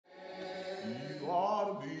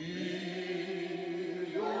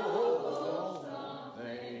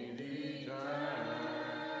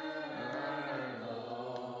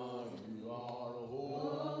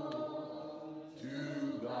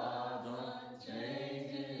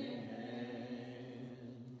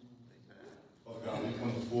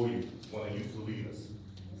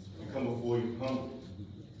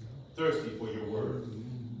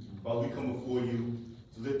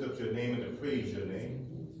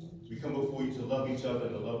come before you to love each other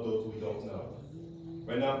and to love those we don't know.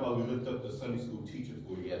 Right now, Father, we lift up the Sunday school teacher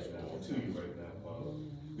for you right now, to you right now, Father.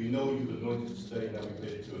 We know you've anointed to study, now we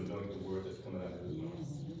pray that you anoint the word that's coming out of his mouth.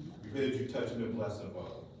 We pray that you touch him and bless him,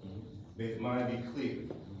 Father. May his mind be clear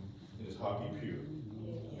and his heart be pure.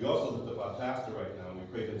 We also lift up our pastor right now, and we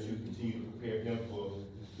pray that you continue to prepare him for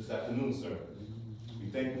this afternoon sermon. We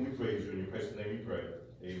thank and we praise you. In your precious name we pray.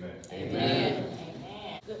 Amen. Amen.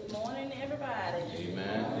 Amen. Good morning, everybody.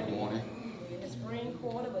 Amen. Good morning. We're in the spring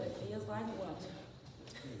quarter, but it feels like winter.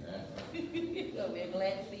 So we're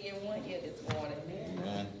glad to see everyone here this morning.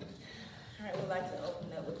 Amen. All right, we'd like to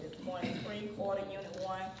open up with this morning. Spring quarter, Unit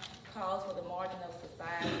 1, calls for the margin of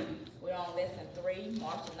society. We're on lesson 3,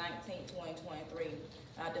 March 19, 2023.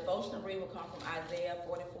 Our devotional read will come from Isaiah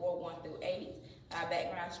 44, 1 through 8. Our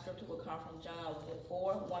background scripture will come from John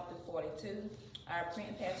 4, 1 through 42. Our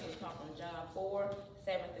print passage will come from John 4,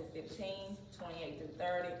 7 through 15, 28 through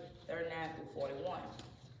 30, 39 through 41.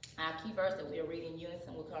 Our key verse that we are reading in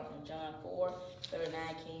unison will come from John 4,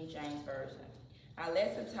 39, King James Version. Our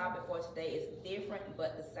lesson topic for today is different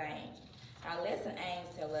but the same. Our lesson aims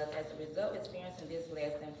tell us, as a result of experiencing this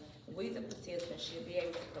lesson, we the participants should be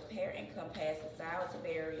able to prepare and come past societal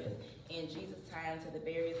barriers in Jesus' time to the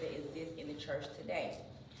barriers that exist in the church today.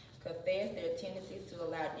 Confess their tendencies to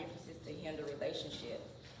allow differences to hinder relationships,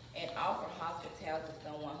 and offer hospitality to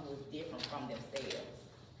someone who is different from themselves.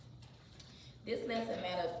 This lesson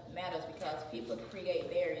matters because people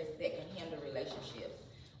create barriers that can hinder relationships.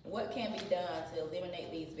 What can be done to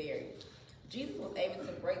eliminate these barriers? Jesus was able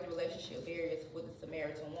to break the relationship barriers with the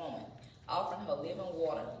Samaritan woman, offering her living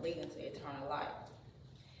water leading to eternal life.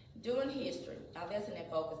 During history, our lesson and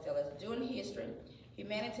focus tell us, during history,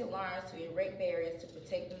 humanity learns to erect barriers to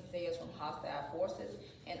protect themselves from hostile forces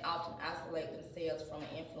and often isolate themselves from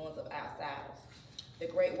the influence of outsiders. The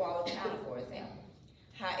Great Wall of China, for example.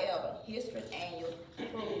 However, history and annals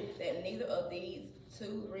prove that neither of these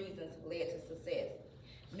two reasons led to success.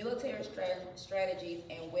 Military strategies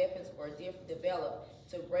and weapons were developed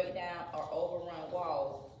to break down or overrun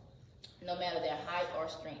walls, no matter their height or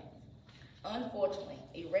strength. Unfortunately,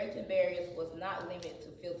 erecting barriers was not limited to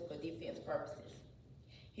physical defense purposes.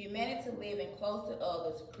 Humanity living close to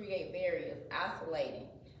others create barriers, isolating,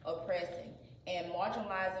 oppressing, and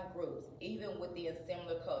marginalizing groups, even within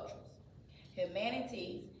similar cultures.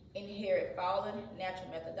 Humanity inherit fallen natural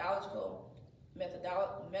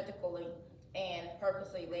methodically and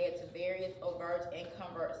purposely led to various overt and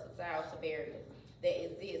covert societal barriers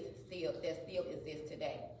that still exist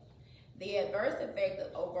today. The adverse effect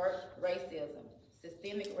of overt racism,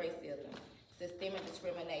 systemic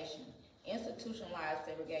discrimination, institutionalized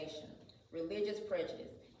segregation, religious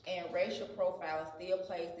prejudice, and racial profiling still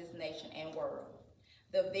plagues this nation and world.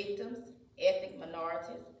 The victims, ethnic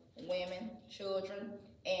minorities, women, children,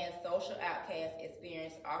 and social outcasts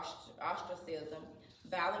experience ostracism,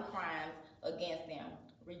 violent crimes against them,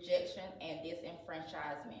 rejection, and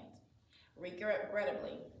disenfranchisement.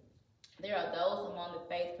 Regrettably, there are those among the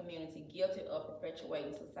faith community guilty of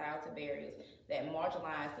perpetuating societal barriers that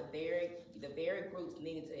marginalize the very groups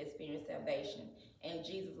needing to experience salvation and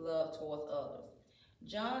Jesus' love towards others.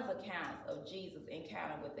 John's account of Jesus'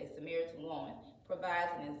 encounter with a Samaritan woman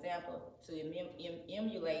provides an example to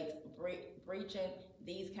emulate breaching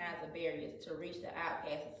these kinds of barriers to reach the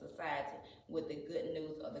outcast of society with the good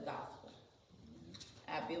news of the gospel.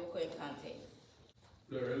 Our biblical context.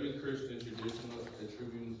 The early Christian tradition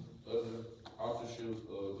attributes other authorships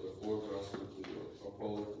of the four Gospels to the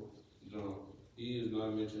Apostle John. He is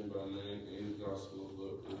not mentioned by name in his Gospel,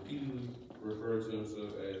 but repeatedly refers to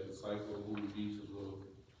himself as the disciple who Jesus loved.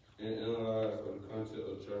 And analyzed by the content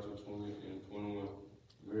of chapter 20 and 21,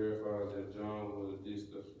 verifies that John was this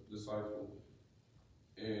disciple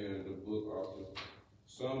and the book author.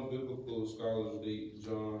 Some biblical scholars date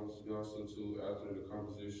John's Gospel to after the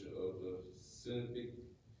composition of the Synoptic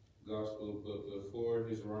Gospel, but before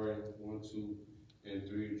his writing 1, 2, and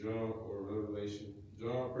 3, John or Revelation.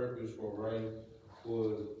 John's purpose for writing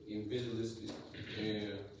was evangelistic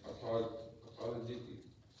and apologetic,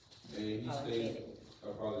 and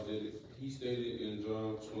he stated in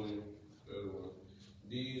John 20:31,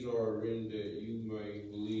 "These are written that you may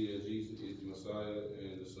believe that Jesus is the Messiah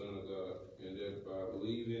and the Son of God, and that by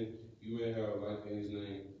believing you may have life in his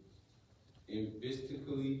name."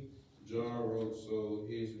 Emphatically, John wrote so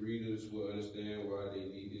his readers will understand why they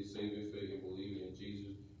needed saving faith and believing in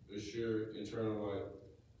Jesus, assure eternal life.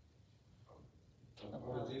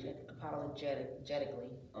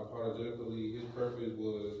 Apologetically, his purpose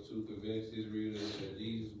was to convince his readers that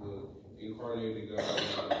Jesus was incarnated God,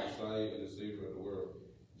 the Messiah and the Savior of the world.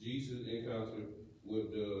 Jesus' encounter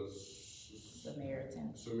with the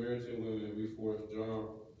Samaritan women, we force John's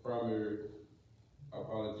primary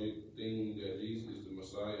apologetic theme that Jesus is the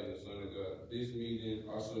Messiah and the Son of God. This meeting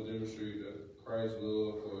also demonstrates that Christ's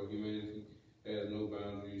love for humanity has no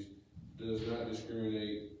boundaries, does not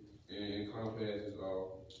discriminate, and encompasses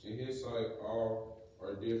all. In his sight, all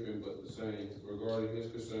are different but the same, regarding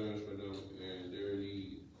his concerns for them and their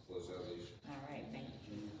need for salvation. All right, thank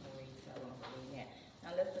you.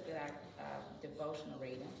 Now let's look at our devotional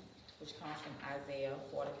reading, which comes from Isaiah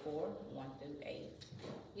 44, 1 through 8.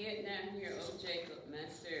 Yet now hear, O Jacob, my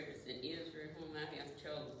servant, and Israel, whom I have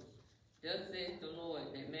chosen. Thus says the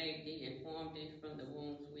Lord that made thee and formed thee from the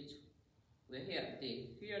wombs, which will help thee.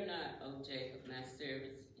 Fear not, O Jacob, my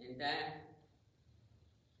servant, and die.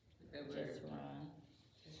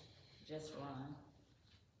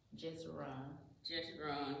 Just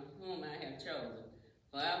run, whom I have chosen.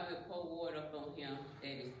 For I will pour water upon him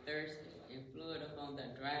that is thirsty, and flood upon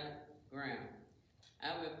the dry ground.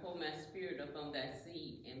 I will pour my spirit upon thy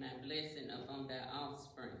seed, and my blessing upon thy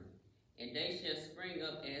offspring. And they shall spring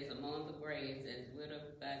up as among the graves, as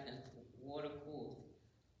withered by the watercourse.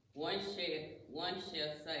 One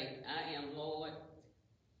shall say, I am Lord,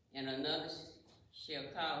 and another shall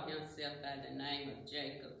call himself by the name of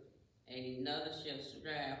Jacob, and another shall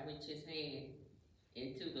strive with his hand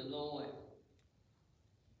into the Lord,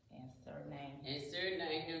 and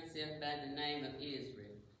surname himself by the name of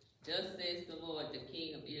Israel. Thus says the Lord, the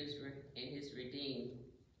King of Israel, and his redeemed,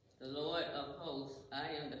 the Lord of hosts. I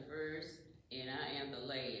am the first, and I am the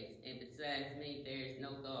last, and besides me there is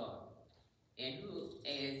no God. And who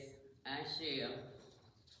as I shall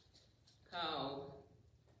call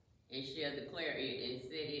and shall declare it and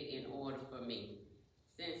set it in order for me,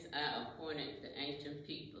 since I appointed the ancient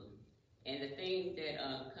people, and the things that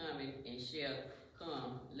are coming and shall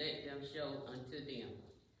come, let them show unto them.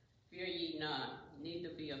 Fear ye not, neither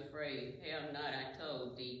be afraid. Have not I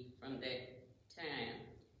told thee from that time,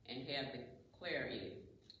 and have declared it?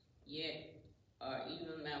 Yet are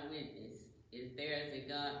even my witness. Is there a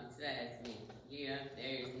God besides me? Yeah,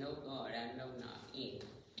 there is no God, I know not any.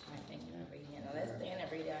 All right, thank you for reading it. Now let's stand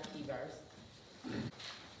and read our key verse.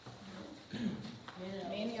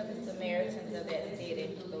 Many of the Samaritans of that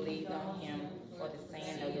city believed on him for the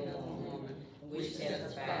saying of the woman, which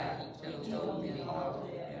testified, he told me all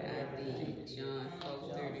that I did. John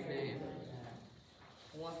 4:39.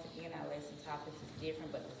 Once again, our lesson topics is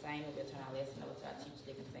different, but the same. We'll turn our lesson over to our teacher,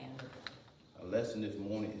 Deacon Sam Nicholson. Our lesson this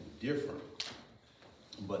morning is different,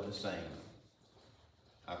 but the same.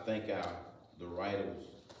 I think the writer was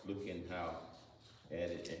looking at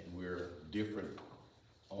it, and we're different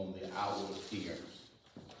on the outward appearance,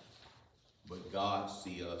 but God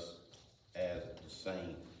sees us as the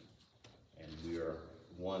same, and we are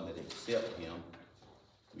one that accept him.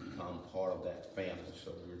 We become part of that family,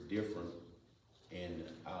 so we're different in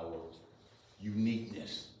our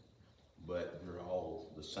uniqueness, but we're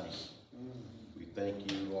all the same. We thank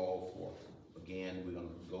you all for, again, we're going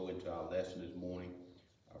to go into our lesson this morning.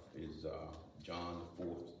 Is John the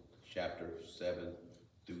 4th chapter, 7th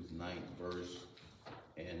through 9th verse.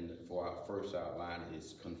 And for our first outline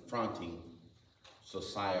is confronting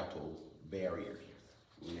societal barriers.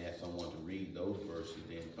 We're going to ask someone to read those verses,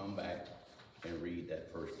 then come back and read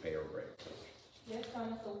that first paragraph. There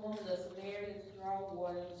cometh a woman of Samaria to draw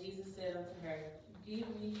water. Jesus said unto her, Give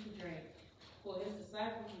me to drink. For his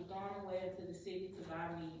disciples were gone away into the city to buy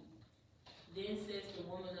meat. Then says the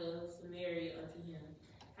woman of Samaria unto him,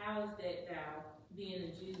 How is that thou, being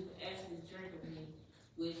a Jew, askest drink of me,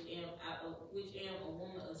 which am a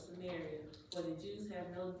woman of Samaria? For the Jews have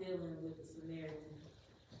no dealing with the Samaritan.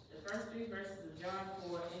 The first 3 verses of John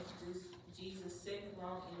 4 introduce Jesus' second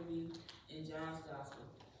long interview in John's Gospel.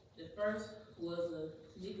 The first was of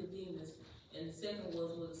Nicodemus, and the second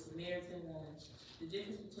was with a Samaritan woman. The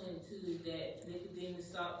difference between the two is that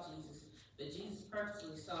Nicodemus sought Jesus, but Jesus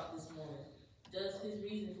purposely sought this woman. Thus, his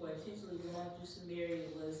reason for intentionally going through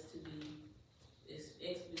Samaria was to be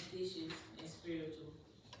expeditious and spiritual.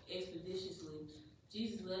 Expeditiously,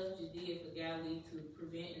 Jesus left Judea for Galilee to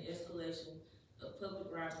prevent an escalation of public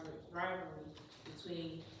rivalry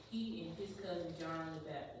between he and his cousin John the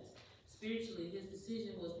Baptist. Spiritually, his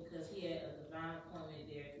decision was because he had a divine appointment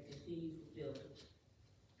there to continue fulfilling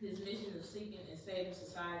his mission of seeking and saving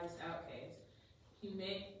society's outcasts.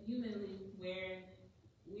 Humanly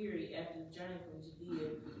weary after the journey from Judea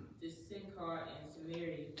to Sychar and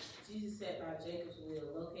Samaria, Jesus sat by Jacob's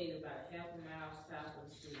well, located about half a mile south of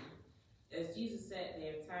the city. As Jesus sat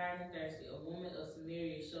there, tired and thirsty, a woman of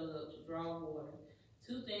Samaria showed up to draw water.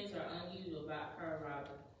 2 things are unusual about her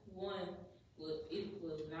arrival. One, it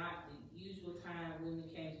was not the usual time women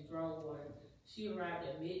came to draw water. She arrived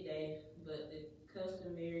at midday, but the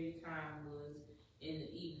customary time was in the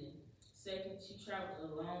evening. Second, she traveled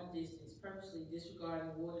a long distance, purposely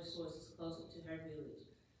disregarding water sources closer to her village.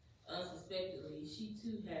 Unsuspectedly, she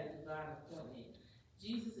too had a divine appointment.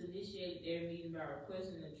 Jesus initiated their meeting by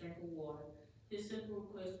requesting a drink of water. His simple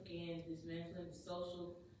request began dismantling the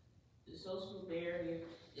social barrier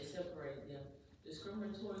that separated them,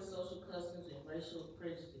 discriminatory social customs and racial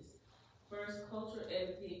prejudice. First, cultural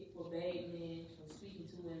etiquette forbade men from speaking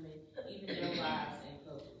to women, even their wives, in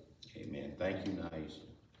public. Amen. Thank you, Naisha.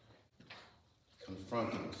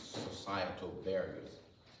 Confronting societal barriers.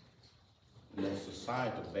 You know,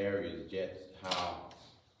 societal barriers is just how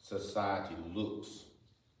society looks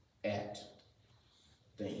at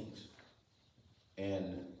things.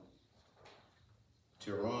 And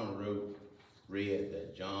Tehran read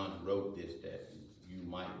that John wrote this that you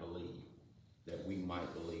might believe, that we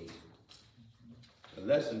might believe. The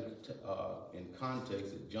lesson in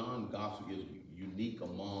context that John's gospel is unique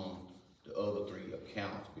among the other three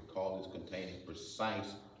accounts because it's containing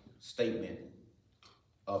precise statement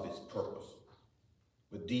of its purpose.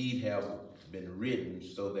 But these have been written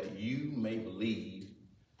so that you may believe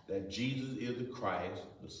that Jesus is the Christ,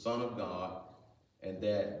 the Son of God, and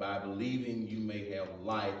that by believing you may have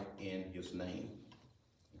life in his name.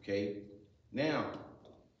 Okay? Now,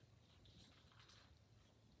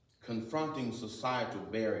 confronting societal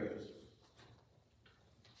barriers.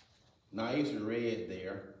 Naisha read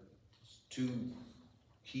there 2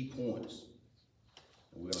 key points.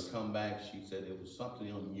 And we're going to come back. She said there was something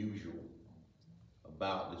unusual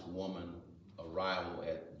about this woman's arrival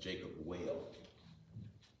at Jacob's well.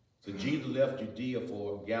 So Jesus left Judea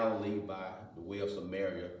for Galilee by the way of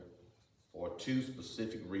Samaria for 2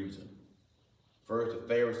 specific reasons. First, the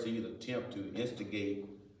Pharisees attempt to instigate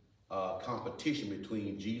competition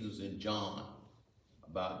between Jesus and John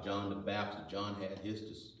about John the Baptist. John had his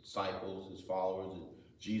disciples, his followers, and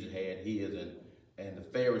Jesus had his, and the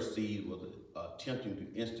Pharisees were attempting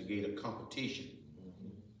to instigate a competition.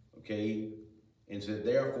 Okay? And so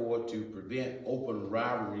therefore, to prevent open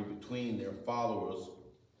rivalry between their followers,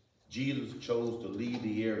 Jesus chose to leave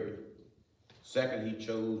the area. Second, he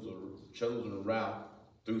chose a chosen route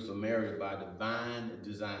through Samaria by divine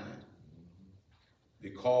design,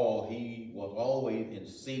 because he was always in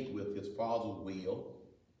sync with his Father's will.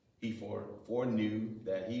 He foreknew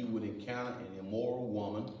that he would encounter an immoral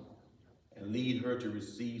woman and lead her to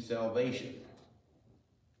receive salvation.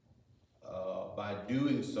 By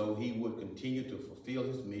doing so, he would continue to fulfill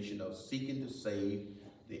his mission of seeking to save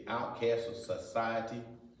the outcasts of society,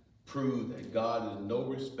 prove that God is no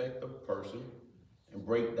respecter of person, and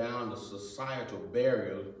break down the societal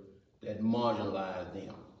barriers that marginalize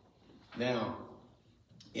them. Now,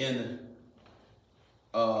 in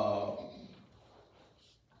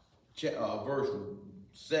verse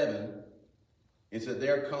 7, it said,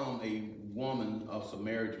 there come a woman of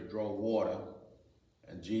Samaria to draw water,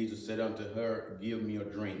 and Jesus said unto her, give me a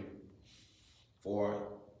drink. For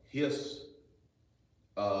his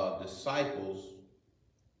disciples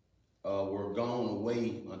were gone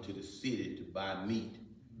away unto the city to buy meat.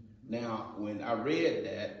 Now, when I read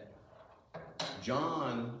that,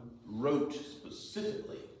 John wrote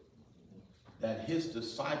specifically that his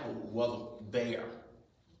disciple wasn't there.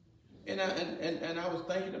 And I was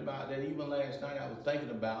thinking about that even last night. I was thinking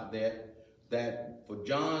about that for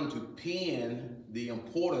John to pen the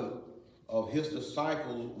importance of his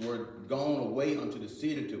disciples were gone away unto the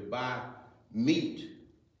city to buy meat,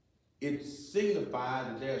 it signifies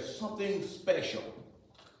that there's something special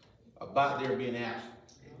about their being absent.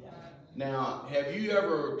 Now, have you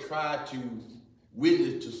ever tried to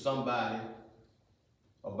witness to somebody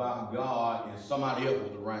about God and somebody else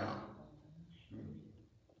was around?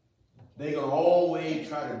 They're going to always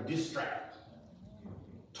try to distract,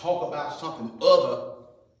 talk about something other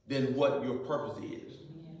than what your purpose is,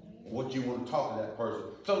 what you want to talk to that person.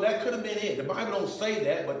 So that could have been it. The Bible don't say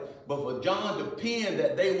that, but for John to pen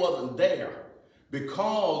that they wasn't there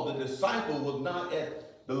because the disciple was not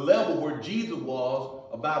at the level where Jesus was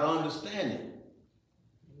about understanding.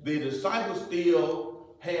 The disciples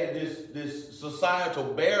still had this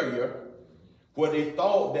societal barrier where they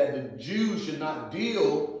thought that the Jews should not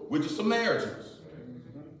deal with the Samaritans.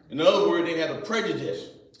 In other words, they had a prejudice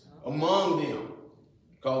among them.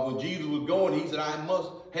 Because when Jesus was going, he said, I must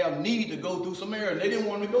have need to go through Samaria. And they didn't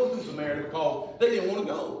want to go through Samaria because they didn't want to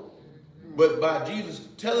go. But by Jesus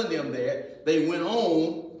telling them that, they went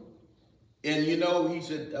on. And, you know, he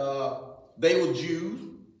said, they were Jews.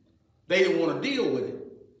 They didn't want to deal with it.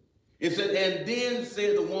 It said, and then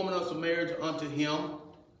said the woman of Samaria unto him,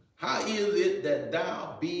 how is it that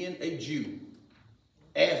thou, being a Jew,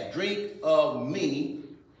 as drink of me,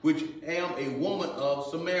 which am a woman of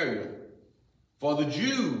Samaria. For the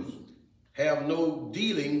Jews have no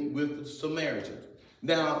dealing with the Samaritans.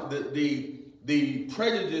 Now, the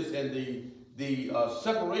prejudice and the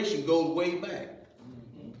separation goes way back.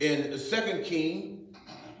 In 2 Kings,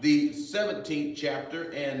 the 17th chapter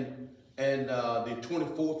and the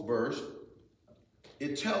 24th verse,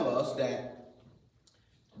 it tells us that,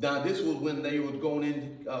 now this was when they was going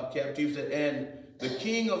into captivity, and the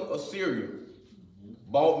king of Assyria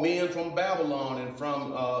bought men from Babylon and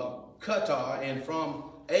from Qatar and from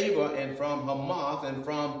Ava and from Hamath and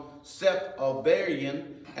from Sepharvaim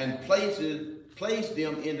and placed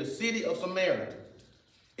them in the city of Samaria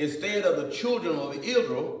instead of the children of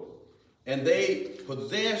Israel, and they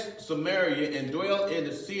possessed Samaria and dwelt in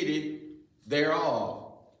the city thereof.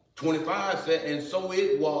 25 said, and so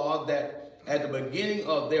it was that at the beginning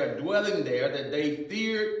of their dwelling there that they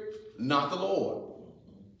feared not the Lord.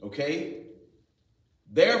 Okay?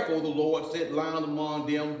 Therefore the Lord set lions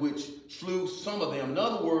among them which slew some of them. In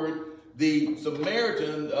other words, the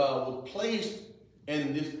Samaritan was placed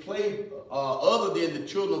in this place other than the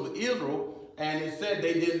children of Israel, and it said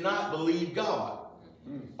they did not believe God.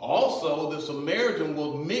 Also, the Samaritan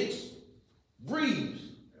was mixed breeds.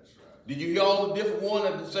 Did you hear all the different ones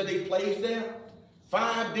that said they placed there?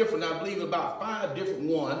 5 different, I believe about 5 different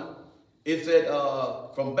ones. It said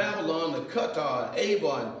from Babylon to Qatar, Ava,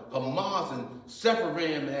 and Hamath, and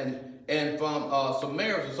Sepharvaim, and from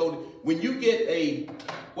Samaria. So when you get a,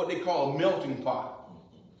 what they call a melting pot,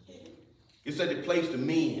 it said they placed the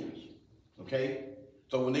men, okay?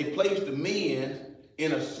 So when they placed the men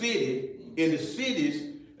in a city, in the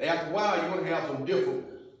cities, after a while you're going to have some different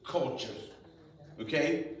cultures,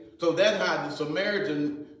 okay? So that's how the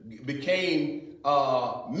Samaritan became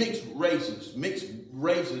mixed races,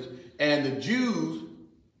 and the Jews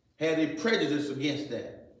had a prejudice against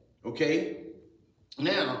that, okay?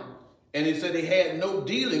 Now, and it said they had no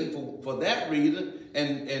dealing for that reason,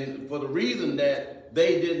 and for the reason that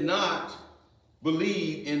they did not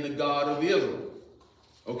believe in the God of Israel,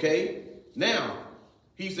 okay? Now,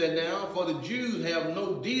 he said, now, for the Jews have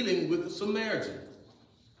no dealing with the Samaritan.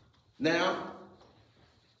 Now,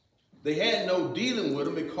 they had no dealing with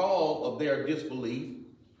them because of their disbelief.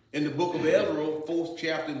 In the book of Ezra, 4th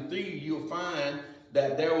chapter and 3, you'll find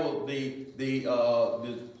that there was the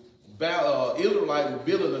Israelites were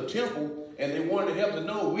building a temple, and they wanted to help them.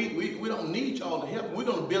 No, we don't need y'all to help them. We're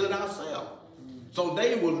going to build it ourselves. So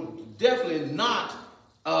they would definitely not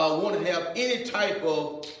want to have any type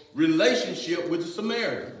of relationship with the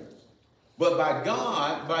Samaritan. But by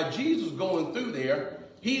God, by Jesus going through there,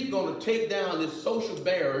 he's going to take down this social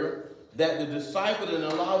barrier that the disciples and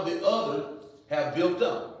a lot of the others have built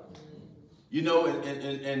up. You know, and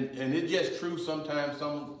it's just true sometimes,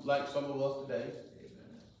 like some of us today.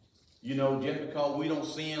 You know, just because we don't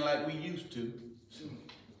sin like we used to,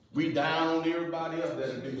 we down on everybody else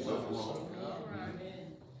that do something wrong.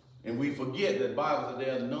 And we forget that the Bible says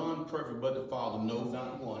there's none perfect but the Father, no,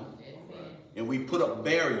 not one. And we put up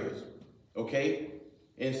barriers, okay?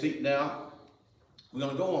 And see, now, we're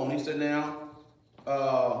going to go on. He said, now,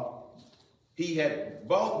 he had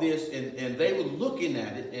bought this, and they were looking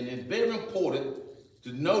at it, and it's very important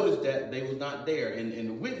to notice that they was not there. And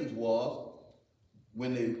the witness was,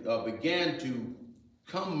 when they began to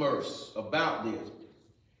converse about this,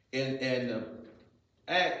 and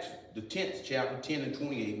Acts, the 10th chapter, 10 and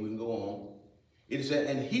 28, we can go on. It said,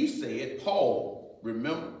 and he said, Paul,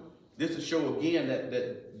 remember, this to show again that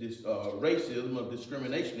this racism of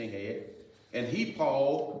discrimination they had, and he,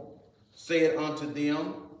 Paul, said unto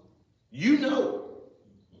them, you know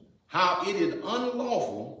how it is an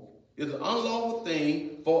unlawful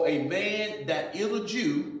thing for a man that is a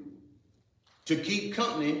Jew to keep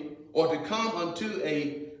company or to come unto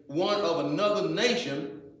one of another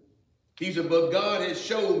nation. He said, but God has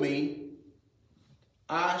showed me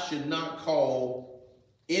I should not call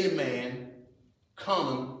any man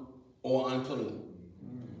common or unclean.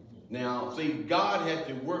 Now, see, God had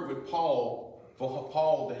to work with Paul for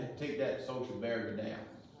Paul to take that social barrier down.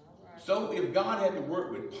 So if God had to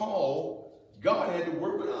work with Paul, God had to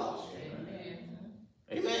work with us.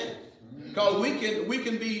 Amen. Because we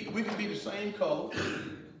can be the same color,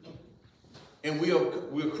 and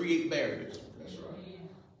we'll create barriers. That's right.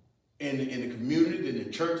 In the communities, in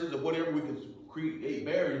the churches, or whatever, we can create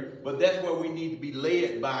barriers. But that's where we need to be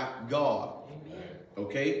led by God. Amen.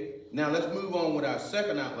 Okay. Now let's move on with our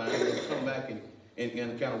second outline. Let's come back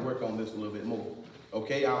and kind of work on this a little bit more.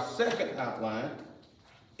 Okay. Our second outline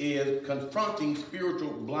is confronting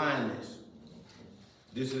spiritual blindness.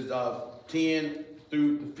 This is 10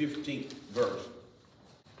 through the 15th verse.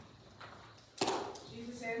 Jesus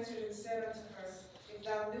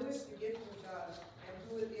Thou knewest the gift of God, and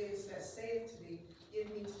who it is that saith to thee,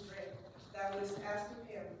 Give me to drink. Thou wouldst ask of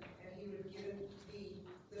him, and he would have given thee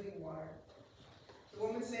living water. The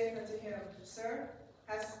woman saith unto him, Sir,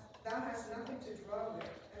 thou hast nothing to draw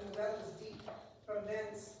with, and the well is deep. From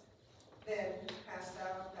thence then hast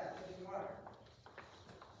thou that living water.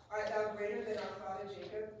 Art thou greater than our father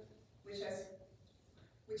Jacob, which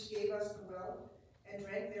gave us the well, and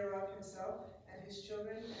drank thereof himself, and his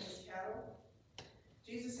children, and his cattle?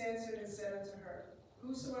 Jesus answered and said unto her,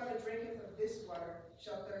 Whosoever drinketh of this water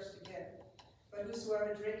shall thirst again. But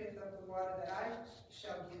whosoever drinketh of the water that I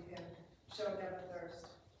shall give him shall never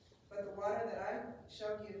thirst. But the water that I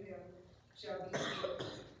shall give him shall be the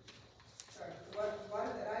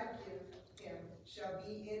water that I give him shall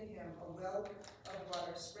be in him a well of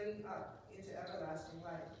water springing up into everlasting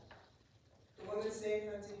life. The woman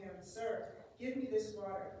saith unto him, Sir, give me this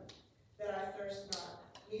water, that I thirst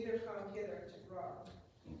not, neither come hither to draw.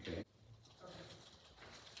 Okay.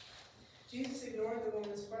 Jesus ignored the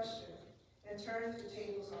woman's question and turned the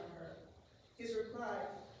tables on her. His reply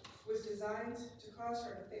was designed to cause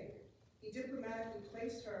her to think. He diplomatically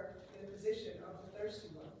placed her in the position of the thirsty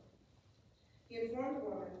one. He informed the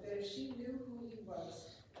woman that if she knew who he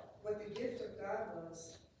was, what the gift of God was,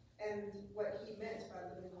 and what he meant by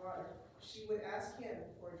living water, she would ask him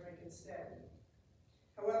for a drink instead.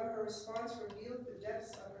 However, her response revealed the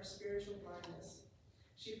depths of her spiritual blindness.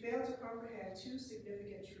 She failed to comprehend two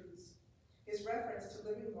significant truths. His reference to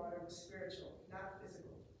living water was spiritual, not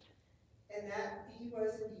physical, and that he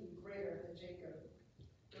was indeed greater than Jacob,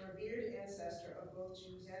 the revered ancestor of both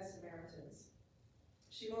Jews and Samaritans.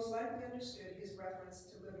 She most likely understood his reference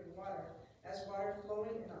to living water as water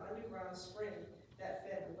flowing in an underground spring that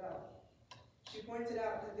fed the well. She pointed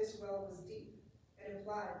out that this well was deep and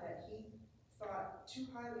implied that he thought too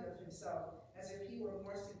highly of himself, as if he were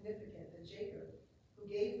more significant than Jacob, who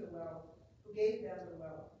gave them the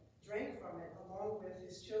well, drank from it along with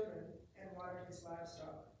his children, and watered his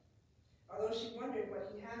livestock. Although she wondered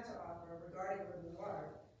what he had to offer regarding living water,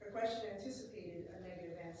 her question anticipated a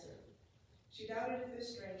negative answer. She doubted if this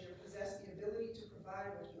stranger possessed the ability to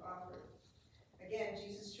provide what he offered. Again,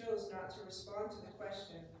 Jesus chose not to respond to the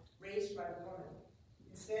question raised by the woman.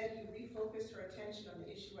 Instead, he refocused her attention on the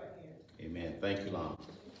issue at hand. Amen. Thank you, Lon.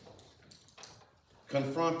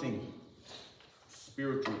 Confronting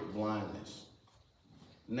spiritual blindness.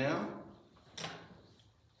 Now,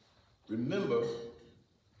 remember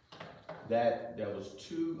that there was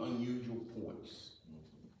two unusual points.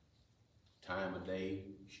 Time of day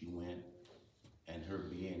she went, and her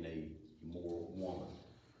being a immoral woman,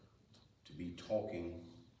 to be talking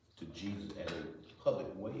to Jesus at a public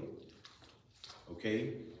well.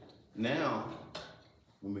 Okay? Now,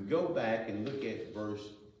 when we go back and look at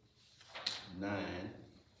verse 9,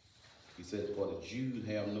 he said, for the Jews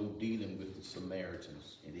have no dealing with the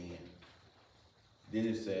Samaritans in the end. Then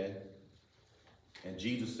it said, and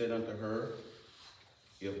Jesus said unto her,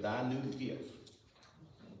 if thou knew the gift.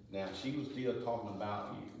 Now, she was still talking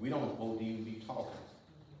about, we don't supposed to even be talking.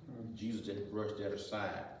 Jesus just brushed that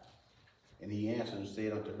aside. And he answered and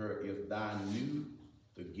said unto her, if thou knew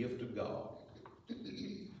the gift of God,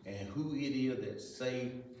 and who it is that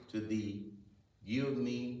say to thee, give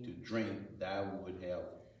me to drink, thou would have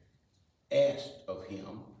asked of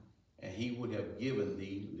him, and he would have given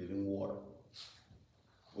thee living water.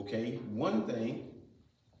 Okay, one thing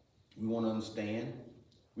we want to understand,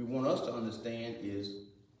 we want us to understand is,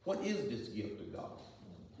 what is this gift of God?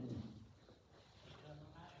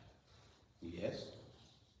 Yes,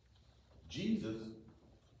 Jesus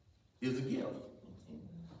is a gift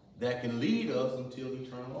that can lead us until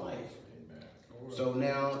eternal life. Amen. So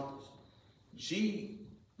now, she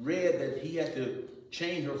read that he had to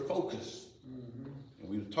change her focus. And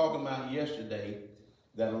we were talking about yesterday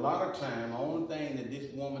that a lot of time, the only thing that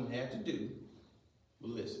this woman had to do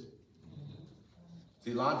was listen.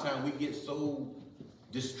 See, a lot of times we get so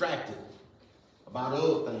distracted about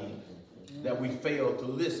other things that we fail to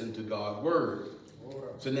listen to God's word.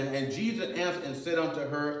 So now, and Jesus answered and said unto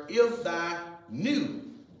her, if thou knew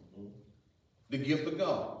the gift of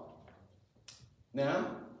God. Now,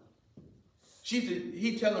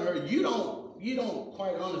 he telling her, you don't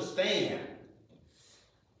quite understand.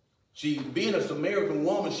 She, being a Samaritan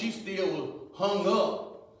woman, she still hung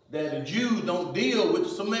up that the Jews don't deal with the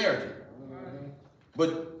Samaritan.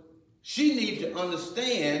 But she needs to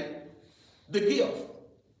understand the gift.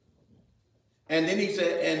 And then he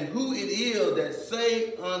said, and who it is that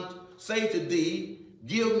say to thee,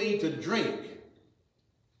 give me to drink,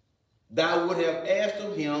 thou would have asked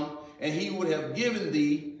of him, and he would have given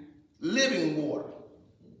thee living water.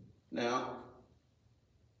 Now,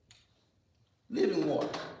 living water.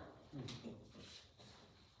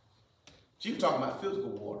 She was talking about physical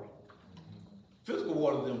water. Physical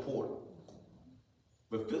water is important.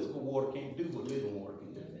 But physical water can't do what living water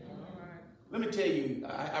can do. Let me tell you,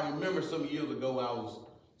 I remember some years ago I was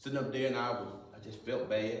sitting up there and I just felt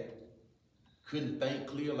bad. Couldn't think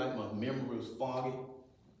clear, like my memory was foggy.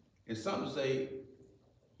 And something say,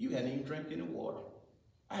 you hadn't even drank any water.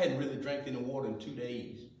 I hadn't really drank any water in 2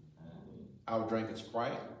 days. I was drinking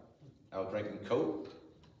Sprite, I was drinking Coke,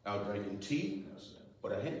 I was drinking tea,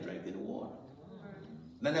 but I hadn't drank any water.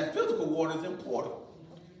 Now that physical water is important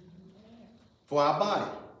for our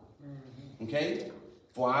body, okay?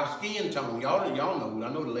 For our skin tone. Y'all know,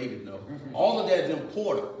 I know the ladies know. All of that is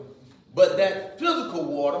important. But that physical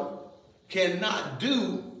water cannot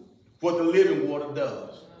do what the living water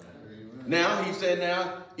does. Now, he said,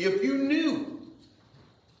 now, if you knew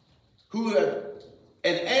who had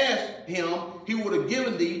asked him, he would have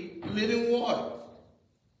given thee living water.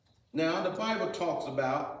 Now, the Bible talks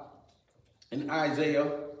about, in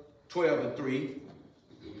Isaiah 12:3,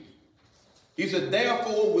 he said,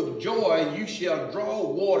 therefore with joy you shall draw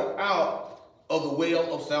water out of the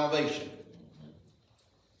well of salvation.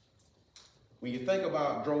 When you think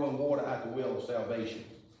about drawing water out the well of salvation,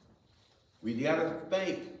 we got to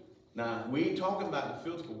think, now we ain't talking about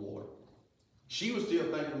the physical water. She was still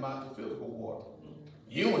thinking about the physical water.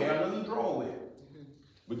 You don't have nothing to draw with.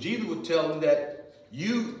 But Jesus would tell them that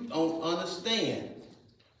you don't understand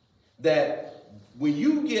that when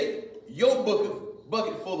you get your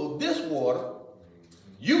bucket full of this water,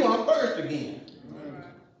 you're going to thirst again.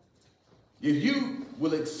 If you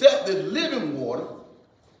will accept this living water,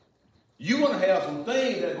 you're going to have some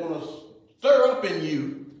things that are going to stir up in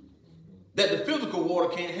you that the physical water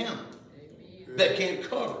can't handle, that can't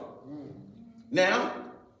cover. Now,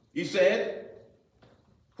 he said,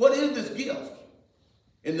 what is this gift?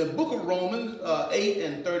 In the book of Romans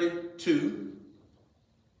 8:32,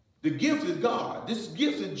 the gift is God. This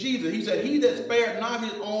gift is Jesus. He said, he that spared not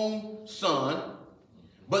his own son,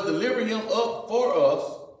 but delivered him up for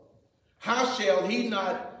us, how shall he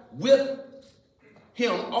not with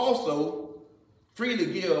him also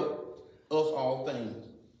freely give us all things?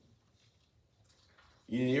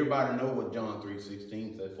 You know, everybody know what John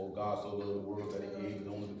 3:16 says, for God so loved the world that he gave his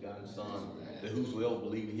only begotten son, that whosoever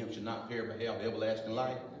believes in him should not perish but have everlasting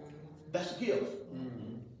life. That's a gift.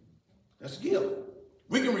 That's a gift.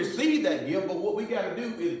 We can receive that gift, but what we got to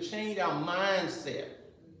do is change our mindset.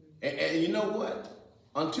 And you know what?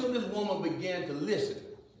 Until this woman began to listen,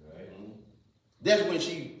 that's when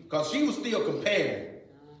because she was still comparing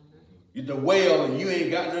the well and you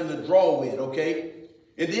ain't got nothing to draw with, okay?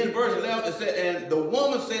 And then verse 11, it said, and the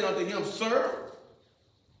woman said unto him, sir,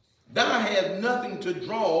 thou hast nothing to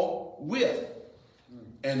draw with,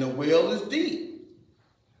 and the well is deep.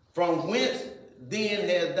 From whence then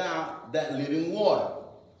hast thou that living water?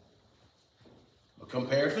 A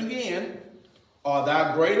comparison again. Art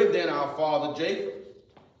thou greater than our father Jacob,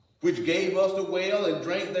 which gave us the well and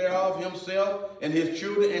drank thereof himself and his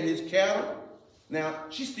children and his cattle? Now,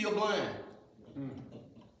 she's still blind.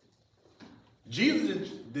 Jesus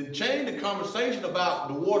didn't change the conversation about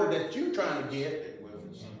the water that you're trying to get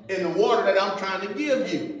and the water that I'm trying to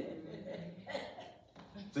give you.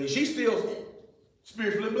 See, she's still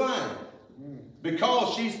spiritually blind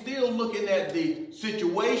because she's still looking at the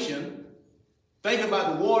situation, thinking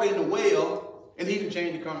about the water in the well, and he didn't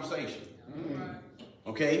change the conversation.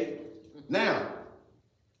 Okay? Now,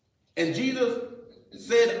 and Jesus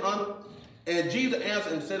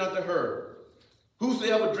answered and said unto her,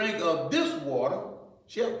 whosoever drink of this water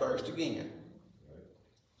shall thirst again.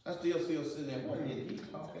 I still sitting there, what is he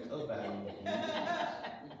talking about?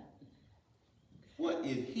 What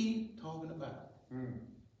is he talking about?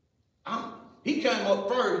 He came up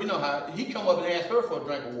first, you know how he come up and asked her for a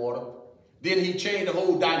drink of water. Then he changed the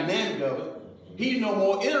whole dynamic of it. He's no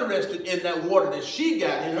more interested in that water that she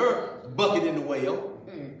got in her bucket in the well.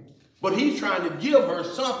 But he's trying to give her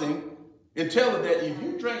something and tell her that if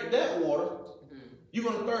you drink that water, you're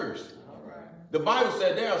going to thirst. The Bible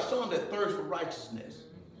said there are some that thirst for righteousness.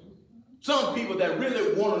 Some people that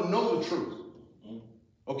really want to know the truth.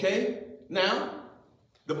 Okay? Now,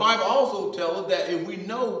 the Bible also tells us that if we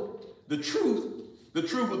know the truth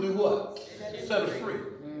will do what? Set us free.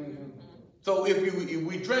 So if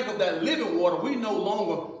we drink of that living water, we no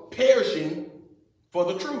longer perishing for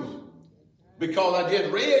the truth. Because I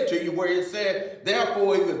just read to you where it said,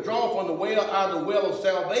 therefore he will draw from the well out of the well of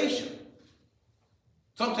salvation.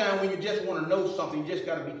 Sometimes when you just want to know something, you just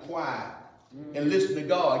got to be quiet and listen to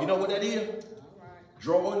God. You know what that is?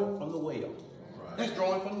 Drawing from the well. That's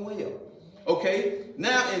drawing from the well. Okay?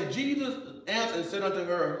 Now, and Jesus answered and said unto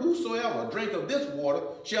her, whosoever drink of this water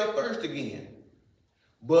shall thirst again.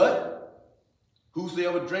 But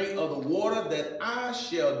whosoever drink of the water that I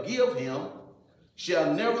shall give him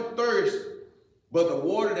shall never thirst, but the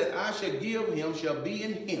water that I shall give him shall be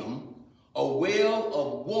in him a well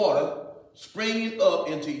of water springing up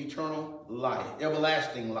into eternal life,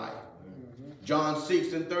 everlasting life. John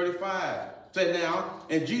 6:35 said now,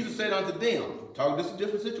 and Jesus said unto them, this is a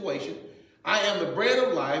different situation, I am the bread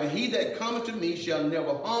of life, and he that cometh to me shall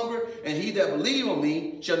never hunger, and he that believe on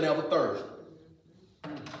me shall never thirst.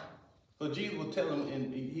 So Jesus was telling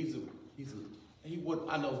him, and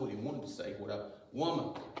I know what he wanted to say.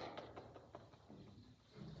 Woman,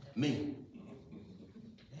 me,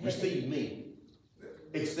 receive me,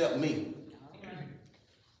 accept me.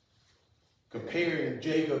 Comparing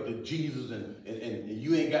Jacob to Jesus, and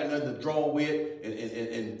you ain't got nothing to draw with,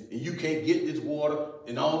 and you can't get this water,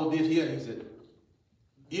 and all of this here. He said,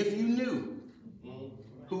 if you knew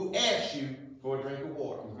who asked you for a drink of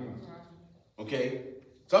water. Okay?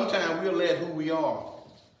 Sometimes we'll let who we are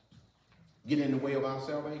get in the way of our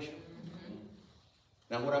salvation.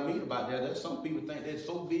 Now, what I mean about that, there's some people think they're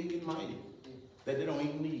so big and mighty that they don't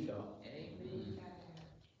even need God.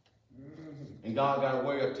 And God got a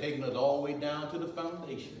way of taking us all the way down to the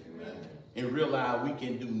foundation. Amen. And realize we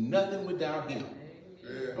can do nothing without him.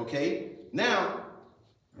 Yeah. Okay? Now,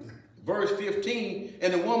 verse 15,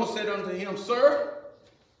 and the woman said unto him, Sir,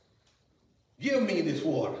 give me this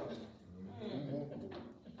water,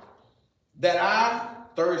 that I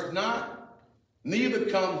thirst not, neither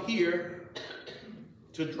come here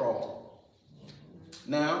to draw.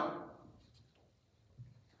 Now,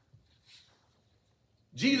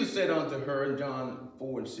 Jesus said unto her in John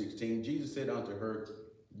 4:16, Jesus said unto her,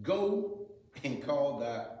 go and call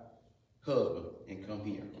thy husband and come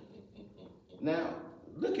here. Now,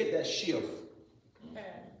 look at that shift.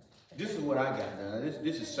 This is what I got now.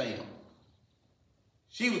 This is Sam.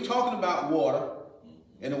 She was talking about water,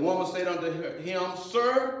 and the woman said unto him,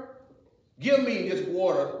 Sir, give me this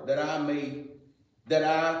water that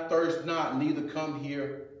I thirst not, neither come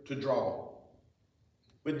here to draw.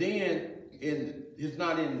 But then, it's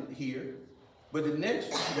not in here, but the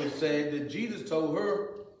next one said that Jesus told her,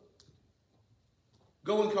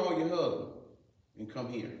 go and call your husband and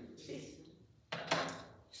come here.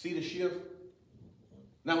 See the shift?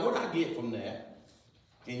 Now, what I get from that,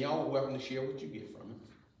 and y'all are welcome to share what you get from it.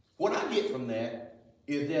 What I get from that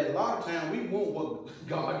is that a lot of times we want what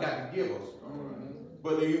God got to give us,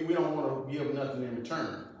 but we don't want to give nothing in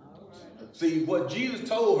return. See, what Jesus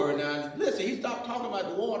told her now, listen, he stopped talking about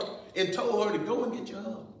the water and told her to go and get your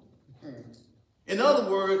husband. In other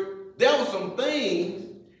words, there were some things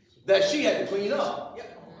that she had to clean up.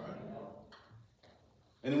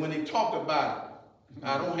 And when they talked about,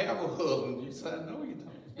 I don't have a husband, she said, no, you don't.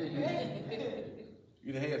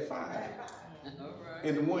 You done had 5.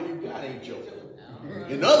 And the one you got ain't yours.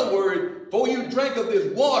 In other words, before you drink of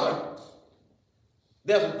this water,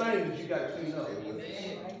 there's some things that you got to clean up.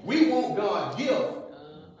 We want God's gift,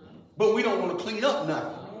 but we don't want to clean up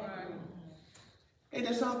nothing. Ain't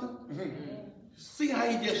that something? See how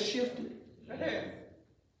he just shifted?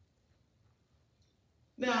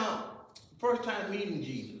 Now, first time meeting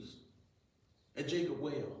Jesus at Jacob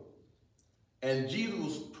Well, and Jesus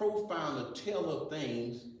was profound to tell her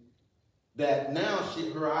things that now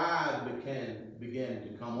her eyes began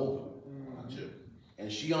to come open.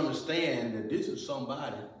 And she understands that this is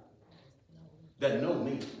somebody that know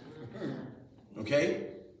me. Okay?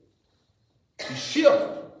 He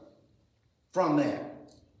shifted from that.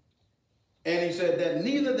 And he said that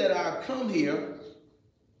neither that I come here,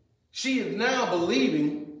 she is now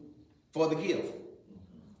believing for the gift.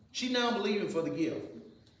 She now believing for the gift.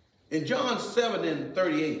 In John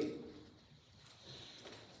 7:38,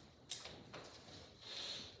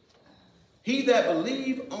 he that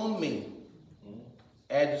believe on me,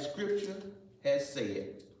 as the scripture has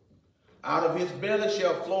said, out of his belly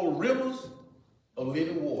shall flow rivers of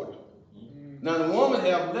living water. Now the woman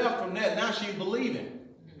have left from that. Now she's believing.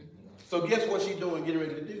 So guess what she's doing, getting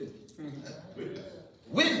ready to do?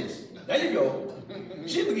 Witness. There you go.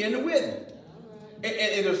 She began to witness.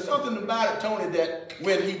 And there's something about it, Tony, that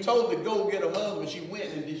when he told her to go get her husband, she went,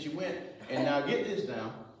 and then she went. And now get this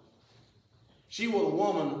now. She was a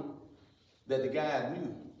woman that the guy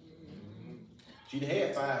knew. She'd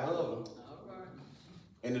had 5 husbands.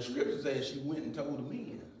 And the scripture says she went and told the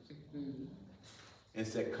men and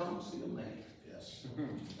said, come see a man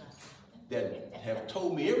that have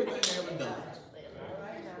told me everything I ever done.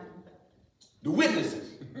 The witnesses.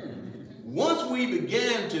 Once we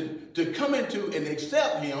began to come into and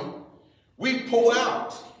accept him, we pour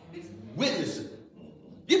out witnesses.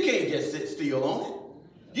 You can't just sit still on it.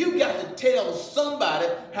 You got to tell somebody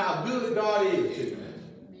how good God is to you.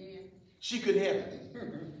 She couldn't help it.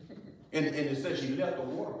 And it said she left the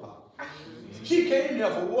water pot. She came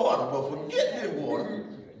there for water, but forget this water.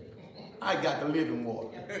 I got the living water.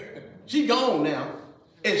 She gone now,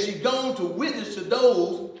 and she gone to witness to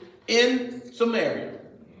those in Samaria.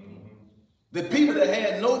 The people that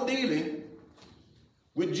had no dealing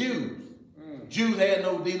with Jews. Jews had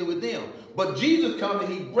no dealing with them. But Jesus comes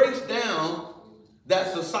and he breaks down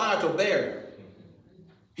that societal barrier.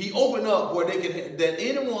 He opened up where they could, that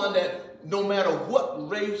anyone that, no matter what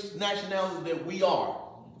race, nationality that we are,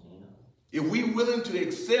 if we're willing to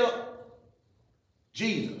accept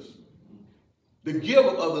Jesus, the giver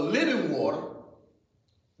of the living water,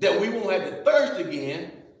 that we won't have to thirst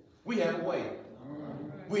again, we have a way.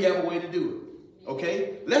 We have a way to do it.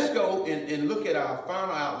 Okay? Let's go and look at our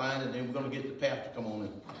final outline, and then we're going to get the pastor to come on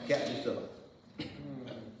and cap this up.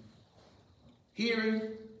 Hearing,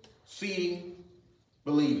 seeing,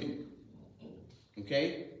 believing.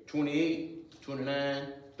 Okay? 28, 29,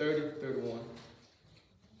 30, 31.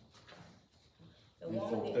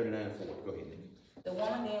 39 and 40. Go ahead. The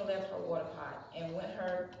woman then left her water pot and went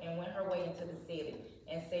her way into the city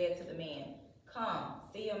and said to the men, "Come,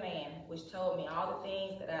 see a man which told me all the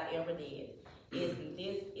things that I ever did.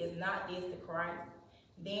 Is not this the Christ?"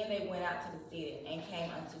 Then they went out to the city and came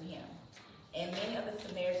unto him. And many of the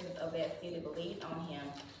Samaritans of that city believed on him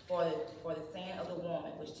for the saying of the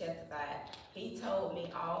woman which testified, "He told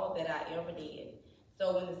me all that I ever did."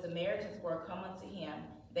 So when the Samaritans were come unto him,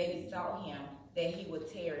 they besought him that he would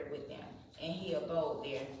tarry with them. And he abode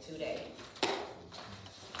there 2 days.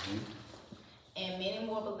 And many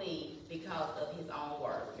more believed because of his own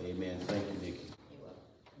word. Amen. Thank you, Nikki. You're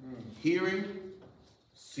welcome. Hearing,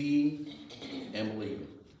 seeing, and believing.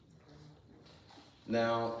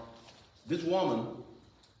 Now, this woman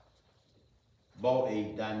brought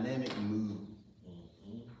a dynamic mood.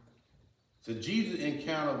 So Jesus'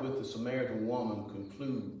 encounter with the Samaritan woman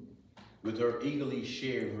concluded with her eagerly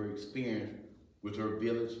sharing her experience with her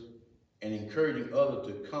village and encouraging others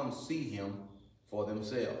to come see him for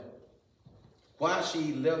themselves. Why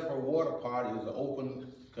she left her water pot is an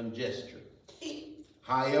open conjecture.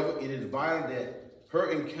 However, it is vital that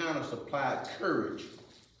her encounter supplied courage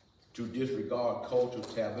to disregard cultural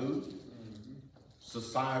taboos,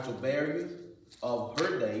 societal barriers of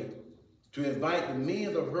her day, to invite the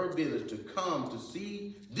men of her village to come to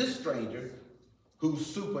see this stranger who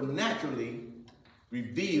supernaturally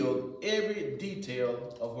revealed every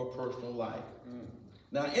detail of her personal life.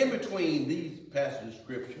 Now, in between these passages of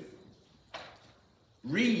scripture,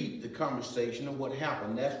 read the conversation of what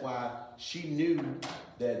happened. That's why she knew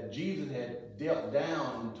that Jesus had dealt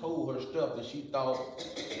down and told her stuff that she thought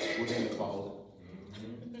was in the closet.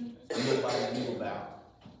 Nobody knew about.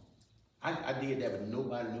 I did that, but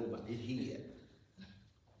nobody knew about it. He had.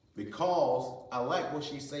 Because I like what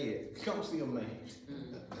she said. Come see a man.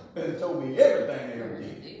 And told me everything I ever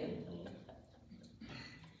did.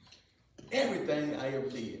 Everything I ever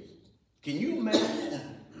did. Can you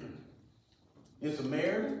imagine? It's a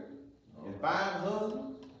marriage and 5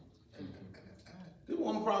 husbands. This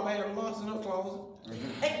woman probably had a loss in her closet.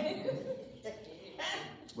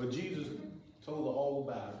 But Jesus told her all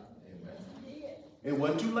about it. Amen. It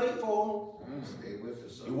wasn't too late for her.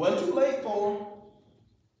 It wasn't too late for her.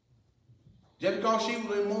 Just because she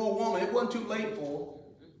was a moral woman, it wasn't too late for her.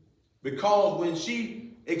 Because when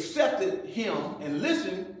she accepted him and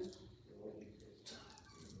listened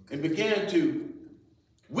and began to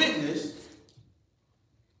witness,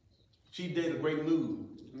 she did a great move.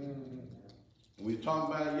 We were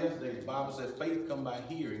talking about it yesterday. The Bible says faith comes by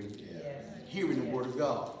hearing, hearing the word of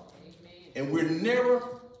God. And we're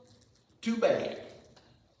never too bad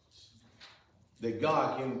that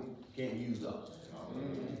God can't use us.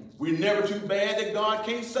 We're never too bad that God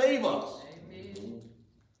can't save us.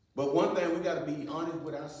 But one thing, we got to be honest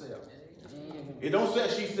with ourselves. It don't say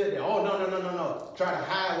she said that, oh, no. Try to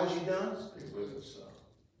hide what she done.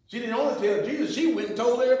 She didn't only tell Jesus. She went and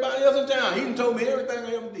told everybody else in town. He done told me everything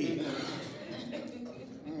I ever did.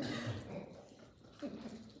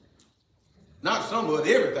 Not some, but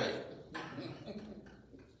everything.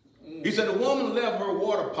 He said, the woman left her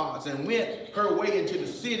water pots and went her way into the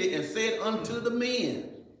city and said unto the men,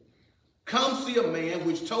 "Come see a man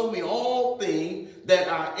which told me all things that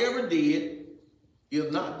I ever did.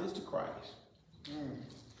 Is not this the Christ?"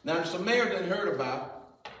 Now the Samaritan heard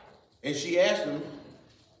about, and she asked him,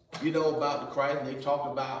 about the Christ, and they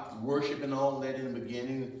talked about worship and all that in the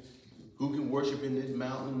beginning. Who can worship in this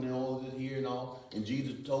mountain and all of this here and all. And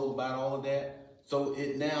Jesus told about all of that. So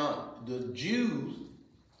now the Jews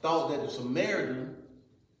thought that the Samaritan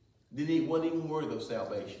They wasn't even worthy of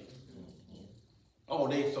salvation. Oh,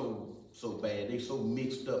 they so bad. They so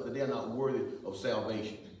mixed up that they're not worthy of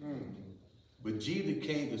salvation. But Jesus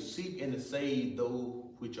came to seek and to save those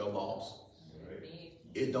which are lost.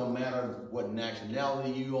 It don't matter what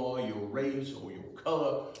nationality you are, your race or your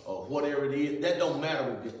color or whatever it is. That don't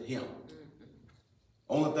matter with him.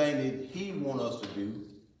 Only thing that he wants us to do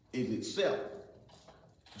is accept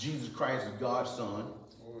Jesus Christ as God's Son,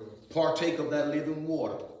 partake of that living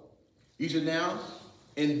water. He said now,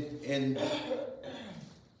 and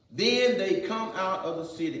then they come out of the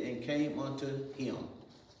city and came unto him.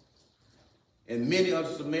 And many of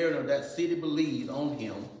the Samaritans of that city believed on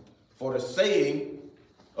him for the saying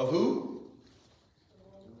of who?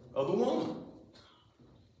 Of the woman.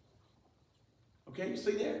 Okay, you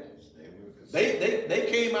see that? They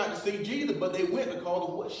came out to see Jesus, but they went because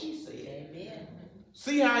of what she said. Amen.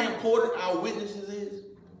 See how important our witnesses is?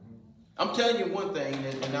 I'm telling you one thing,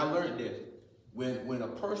 and I learned this. When a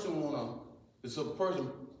person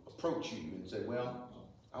approach you and say, well,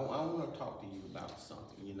 I want to talk to you about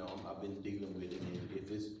something. You know, I've been dealing with it, and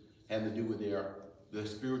if it's having to do with their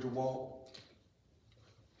spiritual walk,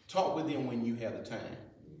 talk with them when you have the time.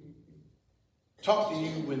 Talk to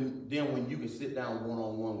them when you can sit down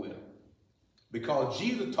one-on-one with them. Because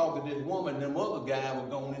Jesus talked to this woman, and them other guys were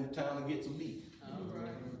going into town to get some meat. Right.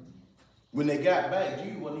 When they got back,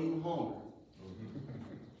 Jesus wasn't even hungry.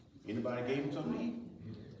 Anybody gave him something to eat?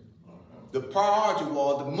 The priority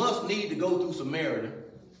was the must need to go through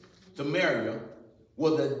Samaria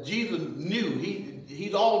was that Jesus knew,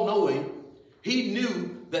 he's all-knowing, he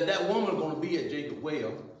knew that woman was going to be at Jacob's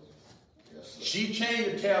well. Yes, she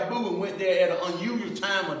changed the taboo and went there at an unusual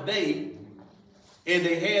time of day, and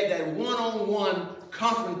they had that one-on-one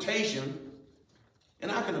confrontation.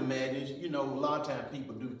 And I can imagine, you know, a lot of times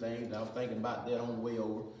people do things, I was thinking about that on the way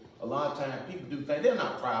over, a lot of times people do things, they're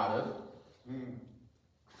not proud of it.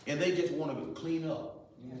 And they just want to clean up.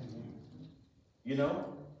 You know?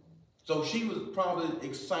 So she was probably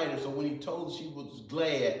excited. So when he told her, she was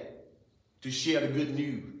glad to share the good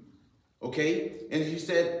news. Okay? And he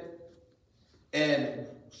said, and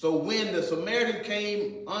so when the Samaritans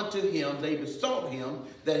came unto him, they besought him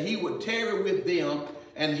that he would tarry with them,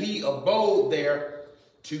 and he abode there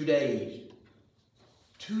 2 days.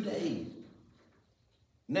 2 days.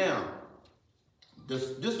 Now,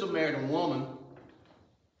 this Samaritan woman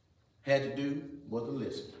had to do was to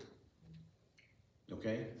listen.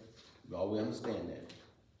 Okay? You always understand that.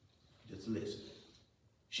 Just listen.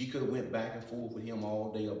 She could have went back and forth with him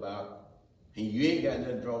all day about, and you ain't got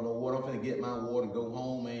nothing to draw no water. I'm finna get my water and go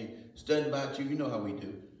home and study about you. You know how we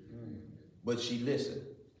do. But she listened.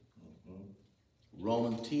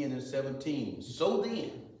 Romans 10 and 17. So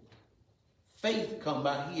then, faith come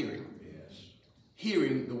by hearing. Yes.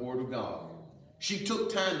 Hearing the word of God. She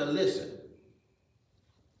took time to listen.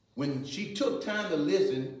 When she took time to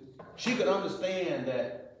listen, she could understand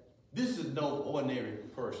that this is no ordinary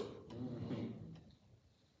person.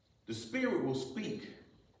 The Spirit will speak,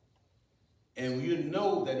 and you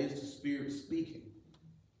know that it's the Spirit speaking.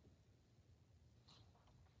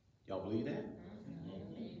 Y'all believe that?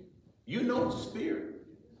 You know it's the Spirit.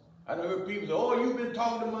 I know heard people say, oh, you've been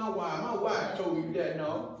talking to my wife. My wife told you that.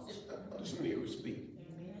 No, the Spirit speaking.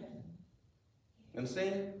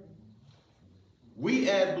 Understand? We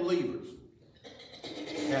as believers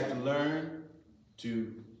have to learn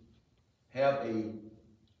to have a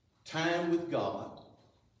time with God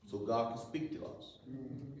so God can speak to us.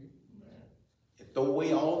 And throw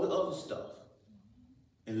away all the other stuff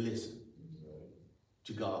and listen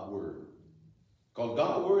to God's word. Because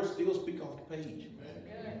God's word still speaks off the page.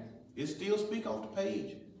 It still speaks off the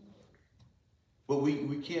page. But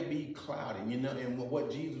we can't be clouded, you know. And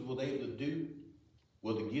what Jesus was able to do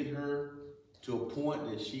was to get her to a point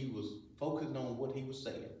that she was focused on what he was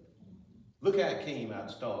saying. Look how it came out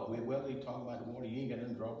to start with. Well, they talking about the water. You ain't got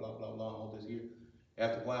nothing to draw, blah, blah, blah, all this here.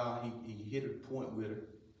 After a while, he hit a point with her.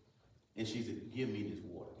 And she said, give me this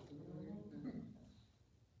water.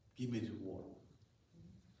 Give me this water.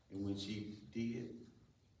 And when she did,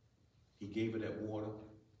 he gave her that water.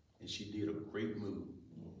 And she did a great move.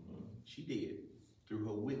 She did. Through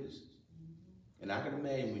her witnesses. And I can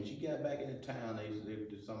imagine when she got back into town, they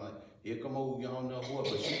did something like, here come old y'all know what,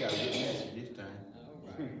 but she got a good message this time. All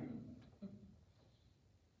right.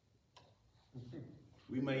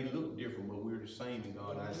 We may look different, but we're the same in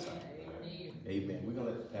God's eyesight. Amen. We're going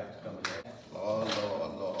to let the pastor come in. Lord,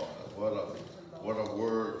 Lord, Lord. What a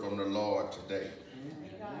word from the Lord today.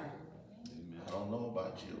 I don't know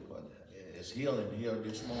about you, but it's healing here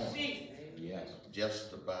this morning. Yes.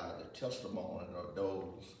 Just by the testimony of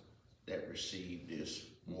those that received this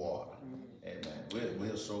water. Amen.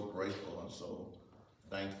 We're so grateful and so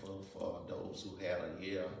thankful for those who had a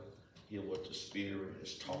ear, hear what the Spirit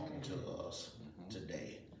is talking to us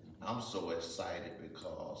today. I'm so excited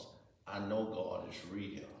because I know God is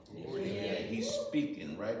real. And He's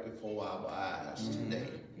speaking right before our eyes today.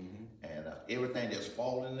 And everything that's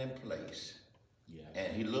falling in place.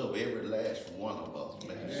 And He loves every last one of us,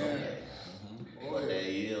 maybe someday. But there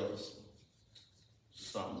is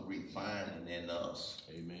something refining in us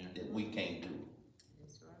that we can't do.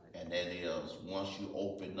 And that is, once you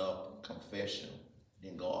open up confession,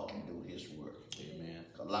 then God can do His work. Amen.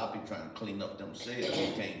 A lot of people trying to clean up themselves,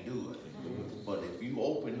 they can't do it. But if you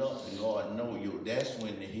open up and God know you, that's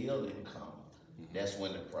when the healing comes. That's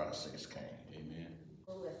when the process came. Amen.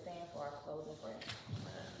 Let's stand for our closing prayer.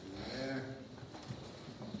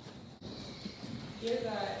 Dear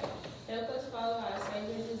God, help us follow our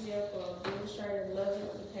Savior's example of demonstrating loving,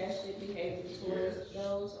 compassionate behavior towards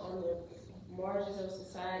those on the margins of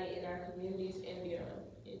society in our communities and beyond.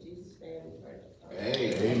 In Jesus' name we pray.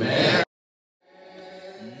 Amen.